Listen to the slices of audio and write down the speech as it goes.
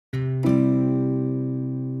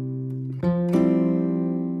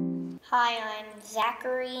Hi, I'm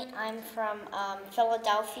Zachary. I'm from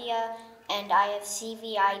Philadelphia, and I have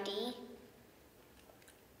CVID.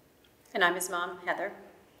 And I'm his mom, Heather.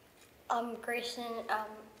 I'm Grayson.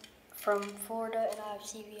 I'm from Florida, and I have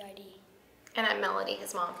CVID. And I'm Melody,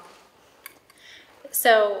 his mom.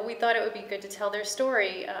 So we thought it would be good to tell their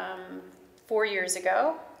story. 4 years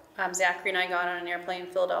ago, Zachary and I got on an airplane in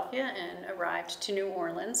Philadelphia and arrived to New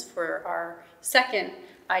Orleans for our second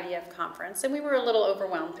IDF conference. And we were a little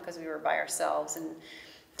overwhelmed because we were by ourselves and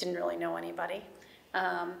didn't really know anybody.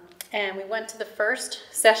 And we went to the first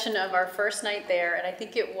session of our first night there, and I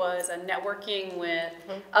think it was a networking with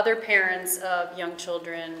other parents of young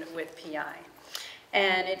children with PI.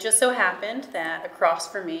 And it just so happened that across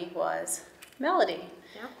from me was Melody.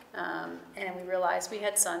 Yeah. And we realized we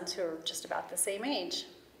had sons who were just about the same age.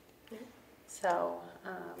 Yeah. So,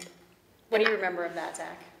 what do you remember of that,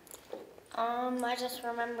 Zach? I just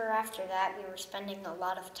remember after that we were spending a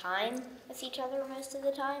lot of time with each other most of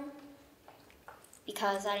the time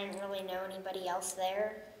because I didn't really know anybody else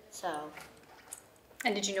there, so.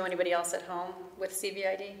 And did you know anybody else at home with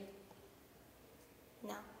CVID?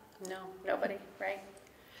 No. No, nobody, right?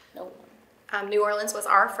 No one. New Orleans was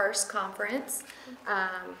our first conference.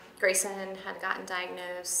 Grayson had gotten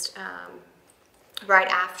diagnosed right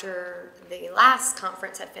after the last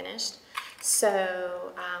conference had finished.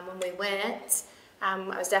 So when we went,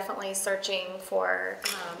 I was definitely searching for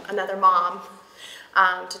another mom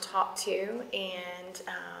to talk to, and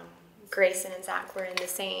Grayson and Zach were in the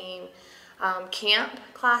same camp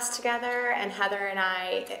class together, and Heather and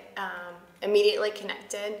I immediately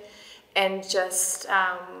connected and just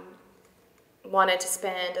wanted to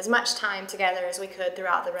spend as much time together as we could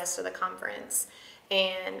throughout the rest of the conference,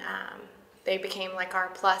 and they became like our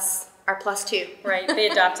plus two. Right, they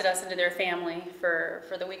adopted us into their family for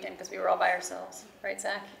the weekend because we were all by ourselves, right,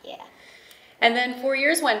 Zach? Yeah. And then 4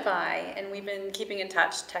 years went by, and we've been keeping in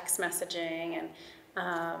touch, text messaging,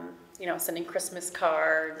 and sending Christmas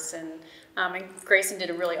cards. And Grayson did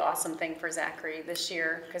a really awesome thing for Zachary this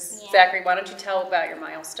year. Because Zachary, why don't you tell about your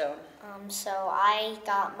milestone? So I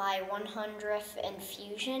got my 100th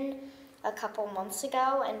infusion a couple months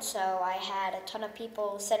ago, and so I had a ton of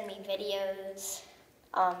people send me videos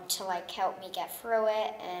to help me get through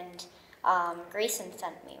it, and Grayson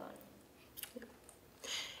sent me one.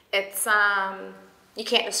 It's, you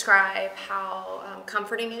can't describe how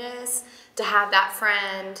comforting it is to have that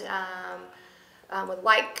friend with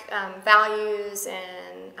values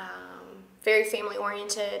and very family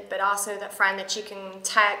oriented, but also that friend that you can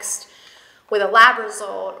text with a lab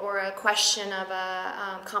result or a question of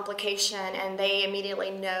a complication, and they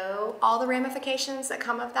immediately know all the ramifications that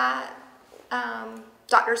come of that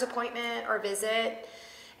doctor's appointment or visit.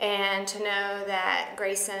 And to know that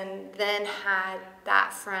Grayson then had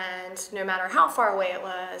that friend, no matter how far away it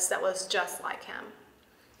was, that was just like him.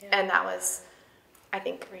 Yeah. And that was, I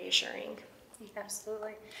think, reassuring.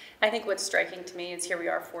 Absolutely. I think what's striking to me is here we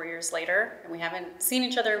are 4 years later, and we haven't seen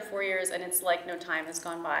each other in 4 years, and it's like no time has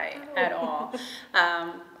gone by at all.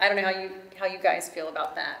 I don't know how you guys feel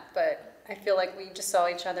about that, but I feel like we just saw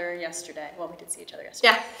each other yesterday. Well, we did see each other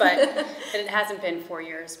yesterday. Yeah. But it hasn't been 4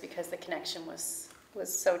 years because the connection was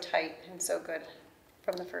so tight and so good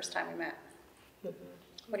from the first time we met.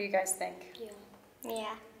 Mm-hmm. What do you guys think?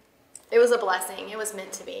 Yeah. It was a blessing. It was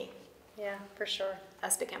meant to be. Yeah, for sure.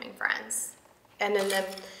 Us becoming friends. And then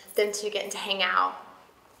them two getting to hang out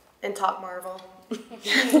and talk Marvel.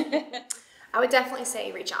 I would definitely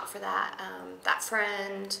say reach out for that. That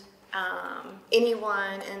friend,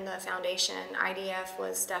 anyone in the foundation. IDF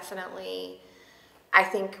was definitely, I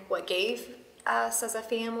think, what gave us as a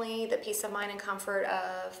family the peace of mind and comfort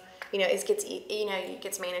of, it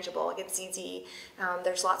gets manageable, it gets easy.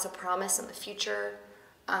 There's lots of promise in the future,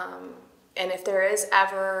 and if there is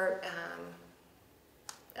ever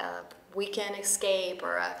a weekend escape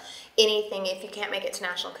or anything, if you can't make it to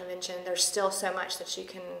National Convention, there's still so much that you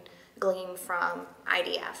can glean from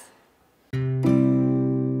IDF.